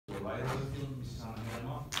writer of the film, Mrs. Anna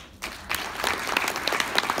Heinämaa.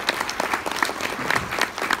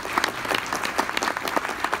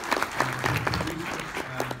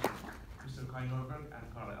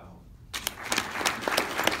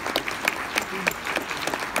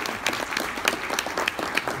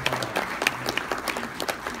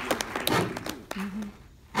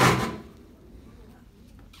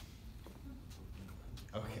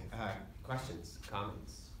 Questions,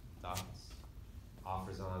 comments, thoughts,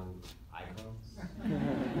 offers on icons?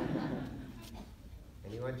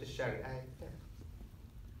 Anyone? Just shout it. Yeah.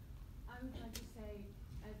 I would like to say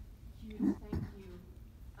a huge thank you.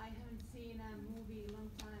 I haven't seen a movie in a long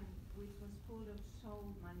time which was full of so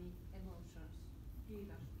many emotions.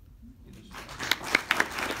 Kiitos.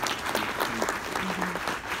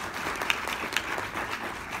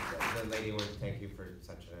 The lady wants to thank you for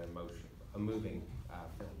such a moving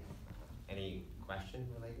film. Any question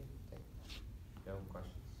related? No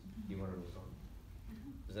questions? You want to move on?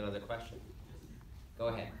 There's another question? Go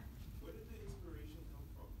ahead. Where did the inspiration come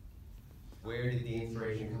from? Where did the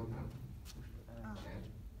inspiration come from?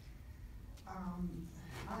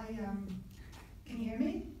 Can you hear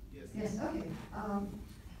me? Yes. Yes, okay.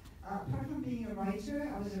 Apart from being a writer,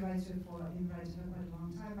 I was a writer for quite a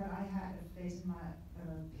long time, but I had a phase in my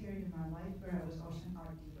period in my life where I was also an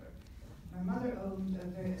art dealer. My mother owned a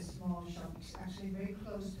very small shop, actually very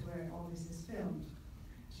close to where all this is filmed.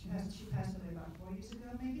 She passed away about 4 years ago,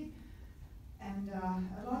 maybe. And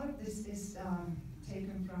a lot of this is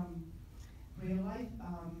taken from real life,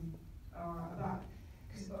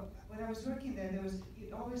 because when I was working there,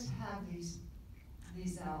 you'd always have these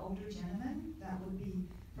older gentlemen that would be,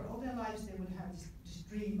 for all their lives, they would have this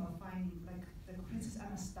dream of finding, like the Princess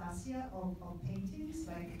Anastasia of paintings,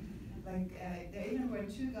 there even were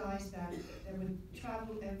two guys that would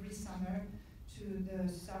travel every summer to the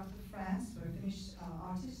south of France, where Finnish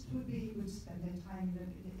artists would spend their time at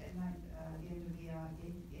the end of the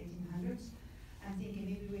 1800s, and thinking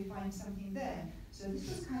maybe we find something there. So this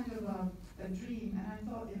was kind of a dream, and I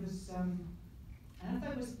thought it was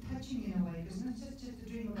touching in a way, because not just a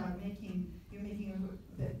dream about making a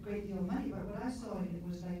great deal of money, but what I saw in it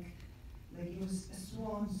was like it was a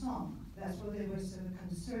swan song. That's what they were sort of kind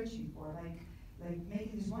of searching for, like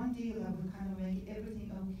making this one deal that would kind of make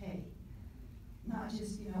everything okay. Not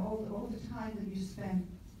just, all the time that you spent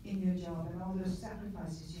in your job and all those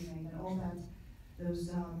sacrifices you made and all those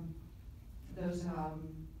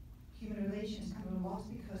human relations kind of lost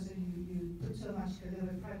because you put so much, because they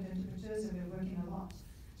were private entrepreneurs and they were working a lot.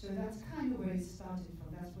 So that's kind of where it started from.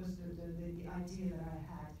 That was the idea that I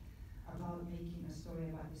had about making a story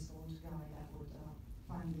about this old guy that would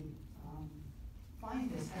finally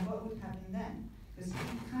find this, and what would happen then. Because he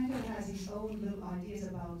kind of has his own little ideas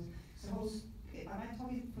about, am I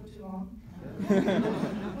talking for too long?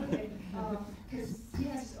 Okay, because he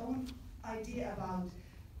has his own idea about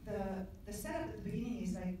the setup at the beginning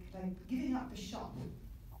is like giving up the shop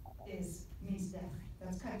means death.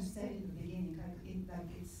 That's kind of said in the beginning, like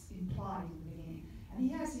it's implied in the beginning. And he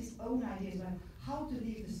has his own ideas about how to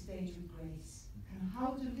leave the stage with grace, and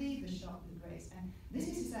how to leave the shop with grace. And this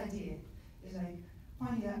is his idea, is like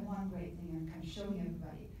finding that one great thing and kind of showing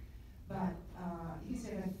everybody. But you can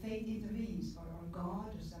say that fate intervenes, or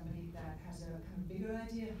God, or somebody that has a kind of bigger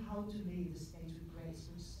idea how to leave the stage with grace,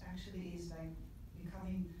 which actually is like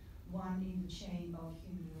becoming one in the chain of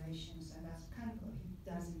human relations, and that's kind of what he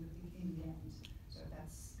does in the end. So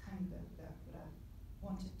that's kind of what I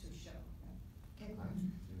wanted to show. Okay.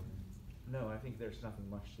 No, I think there's nothing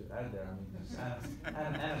much to add there. I mean,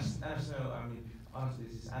 Anna's, honestly,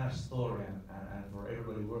 this is Anna's story, and for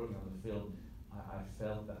everybody working on the film, I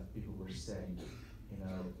felt that people were saying,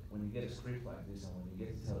 when you get a script like this and when you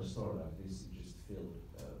get to tell a story like this, you just feel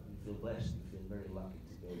blessed. You feel very lucky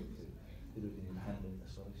to be able to do it in your handling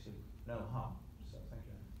as well as you know how. So thank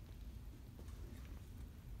you.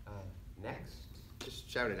 Next, just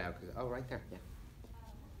shout it out. Right there. Yeah.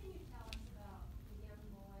 What can you tell us about the young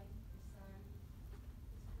boy, your son,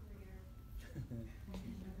 his career?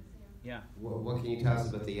 Yeah. What can you tell us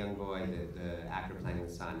about the young boy, the actor playing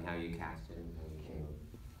the son, how you cast him, how you came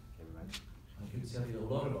right? I could tell you a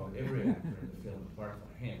lot about every actor in the film apart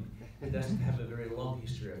from him. He doesn't have a very long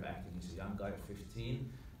history of acting. He's a young guy at 15.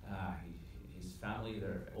 His family,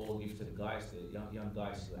 they're all gifted guys, the young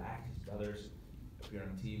guys who act. His brothers appear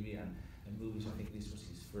on TV and movies. I think this was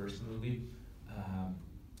his first movie.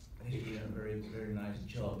 And he's doing a very, very nice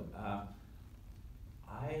job.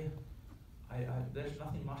 There's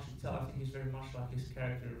nothing much to tell. I think he's very much like his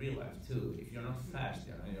character in real life too. If you're not fast,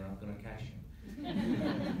 you're not going to catch him.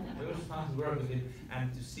 It was fun to work with him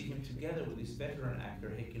and to see him together with this veteran actor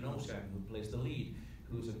Heikki Nousiainen, who plays the lead,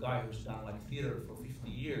 who's a guy who's done like theater for 50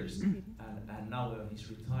 years, and now he's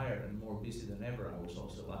retired and more busy than ever. I was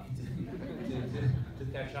also lucky to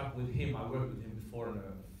catch up with him. I worked with him before in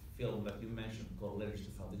a film that you mentioned called Letters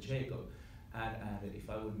to Father Jacob, and if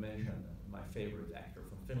I would mention my favorite actor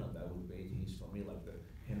from Finland, that would be, he's for me like the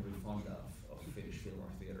Henry Fonda of Finnish film or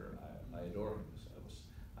theater. I adore him. So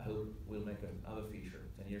I hope we'll make another feature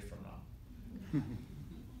 10 years from now.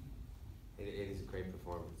 It is a great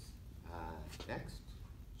performance. Next,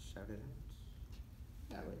 shout it out.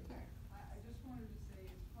 That right there. I just wanted to say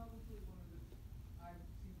it's probably one of the, I've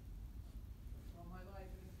seen all my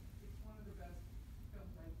life, and it's one of the best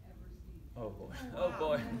films I've ever seen. Oh boy. Oh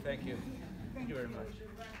boy. Thank you. Thank you very much.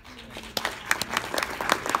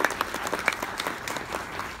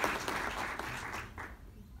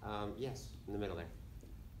 Yes, in the middle there.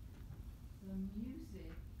 The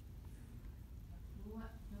music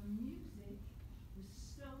was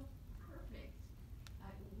so perfect.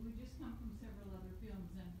 We just come from several other films,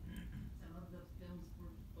 and some of the films were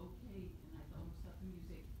okay, and I almost thought the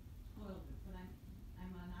music spoiled it. But I'm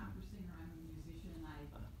an opera singer, I'm a musician,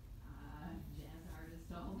 jazz artist,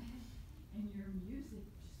 all that, and your music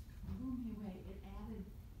just blew me away. It added,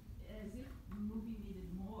 as if the movie needed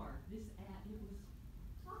more. It was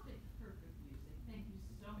perfect music. Thank you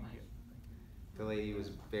so much. The lady was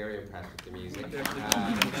very impressed with the music, and as a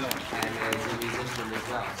musician as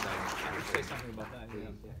well. So I could say something about that.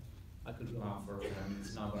 Yeah. I could go on for 10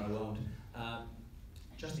 minutes now, but I won't.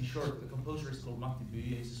 Just in short, the composer is called Matti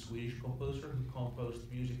Bye. He's a Swedish composer who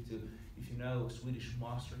composed music to, if you know, a Swedish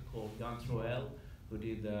master called Jan Troell, who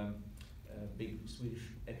did big Swedish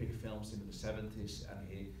epic films in the 70s, and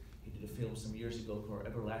he did a film some years ago called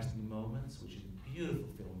Everlasting Moments, which is a beautiful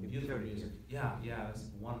film, beautiful music. Yeah, that's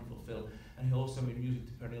a wonderful film. And he also made music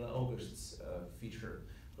to Pernilla August's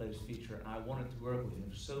latest feature. And I wanted to work with him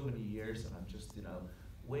for so many years, and I've just,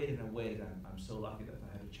 waited and waited. I'm so lucky that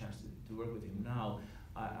I had a chance to work with him now.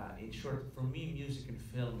 In short, for me, music and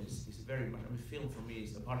film is very much, film for me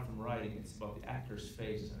is, apart from writing, it's about the actors'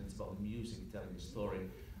 faces, and it's about the music telling the story.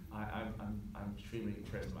 I'm extremely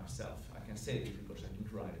interested myself. I can say it because I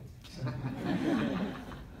didn't write it.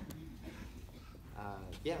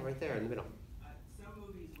 Yeah, right there in the middle. Some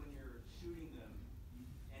movies, when you're shooting them, you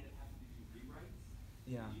end up having to do rewrites.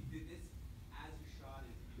 Yeah. You did this as you shot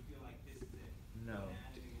it. You feel like this is it. No.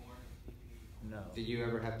 Add any more? No. Did you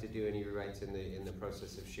ever have to do any rewrites in the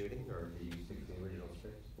process of shooting, or did you stick to the original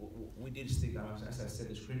script? We did stick. As I said,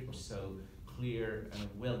 the script was so clear and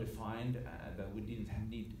well defined that we didn't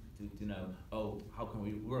need to know, how can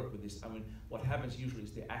we work with this? What happens usually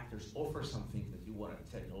is the actors offer something that you want to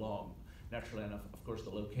take along. Naturally enough, of course, the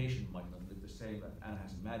location might not look the same that Anna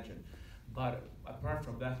has imagined. But apart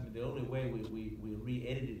from that, the only way we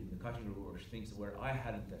re-edited in the cutting room were things where I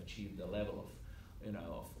hadn't achieved the level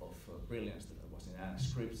of brilliance that was in Anna's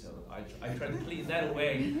script. So I tried to clean that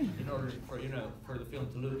away in order for the film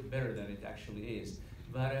to look better than it actually is.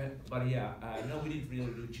 But yeah, no, we didn't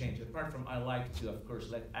really do change. Apart from, I like to, of course,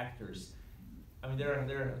 let actors. There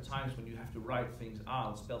are times when you have to write things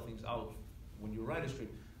out, spell things out when you write a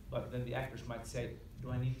script. But then the actors might say,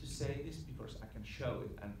 do I need to say this? Because I can show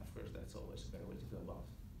it. And of course, that's always a better way to go about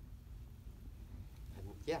it.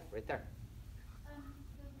 Yeah, right there.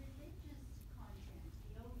 The religious content,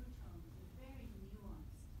 the overtones, are very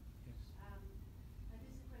nuanced. Yes. This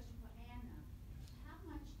is a question for Anna. How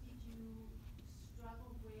much did you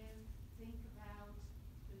struggle with, think about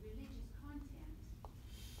the religious content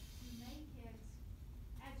to make it,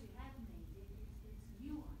 as you have made it, it's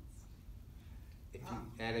nuanced?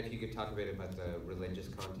 And if you could talk a bit about the religious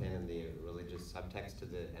content and the religious subtext to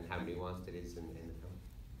and how nuanced it is in the film.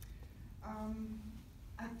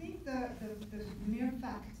 I think the mere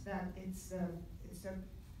fact that it's the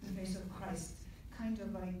face of Christ kind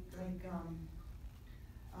of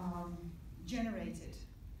generated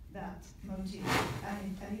that motif,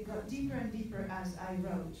 and it got deeper and deeper as I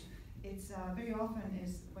wrote. It's very often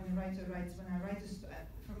is when a writer writes. When I write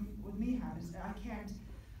what me happens,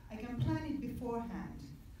 I can plan it beforehand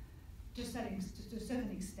to a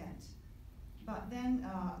certain extent, but then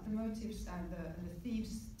the motives and the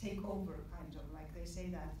themes take over, kind of like they say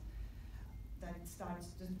that it starts.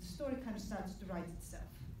 The story kind of starts to write itself.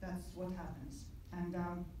 That's what happens, and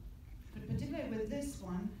but particularly with this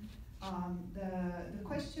one, the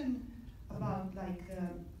question about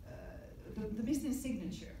the missing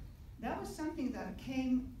signature, that was something that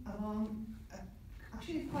came along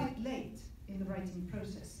actually quite late in the writing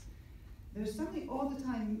process. There was something all the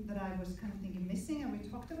time that I was kind of thinking missing, and we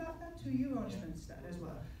talked about that to you, that as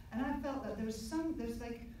well. And I felt that there's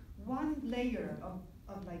like one layer of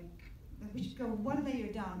we should go one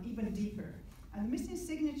layer down, even deeper. And the missing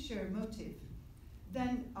signature motif,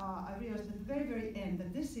 then I realized at the very, very end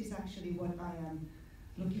that this is actually what I am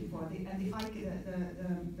looking for, the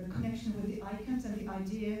connection with the icons and the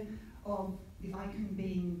idea of the icon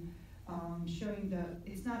being showing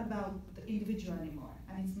it's not about the individual anymore,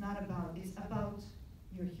 and it's about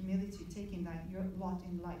your humility, taking that your lot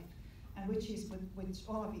in life, and which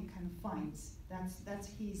all of it kind of finds. That's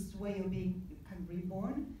his way of being kind of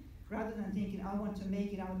reborn, rather than thinking I want to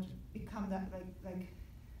make it, I want to become that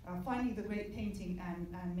finding the great painting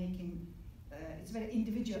and making it's a very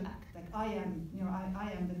individual act. Like I am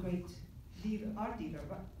the great art dealer,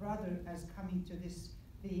 rather as coming to this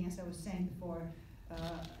being, as I was saying before,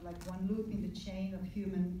 like one loop in the chain of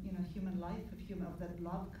human life, of that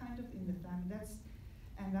love kind of in the family.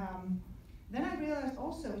 Then I realized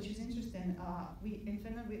also, which is interesting, we in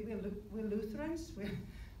Finland we're Lutherans.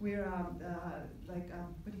 We're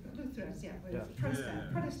Lutherans, yeah, we're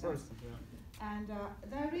Protestants. And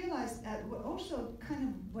then I realized what also kind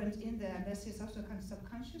of went in there, and this is also kind of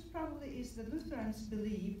subconscious probably, is that Lutherans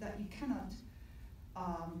believe that you cannot,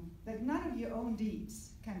 that none of your own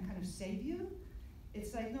deeds can kind of save you.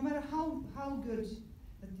 It's like no matter how good,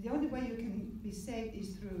 the only way you can be saved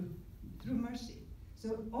is through mercy.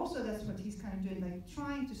 So also that's what he's kind of doing, like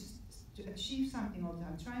trying to achieve something all the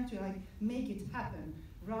time, trying to like make it happen,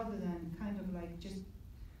 rather than kind of like just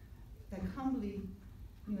like humbly,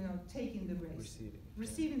 taking the grace,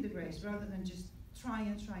 receiving the grace, rather than just trying.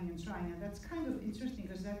 And that's kind of interesting,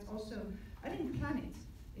 because that's also, I didn't plan it.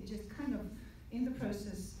 It just kind of, in the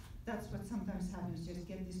process, that's what sometimes happens, just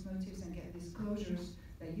get these motives and get these closures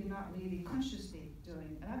that you're not really consciously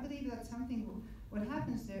doing. And I believe that's something, what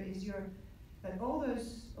happens there is that all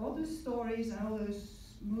those stories and all those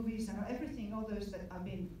movies and everything, all those that I've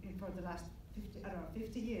been in for the last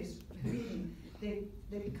 50 years reading, they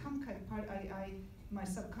become kind of part, my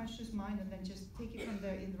subconscious mind, and then just take it from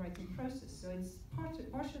there in the writing process. So it's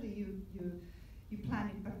partially you plan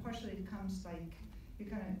it, but partially it comes like you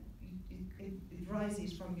kind of it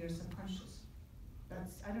rises from your subconscious.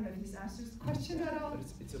 I don't know if this answers the question at all. But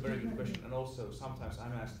it's a very good question, and also sometimes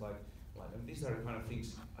I'm asked like and these are the kind of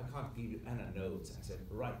things I can't give you Anna notes and say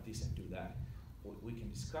write this and do that. We can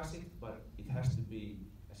discuss it, but it has to be,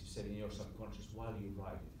 as you said, in your subconscious while you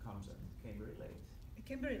write. It comes and it can be relate. It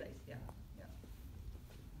can be relate, yeah.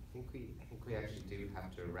 I think we actually do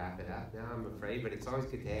have to wrap it up now, I'm afraid, but it's always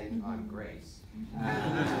good to end on grace.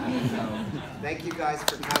 So, thank you guys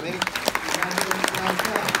for coming.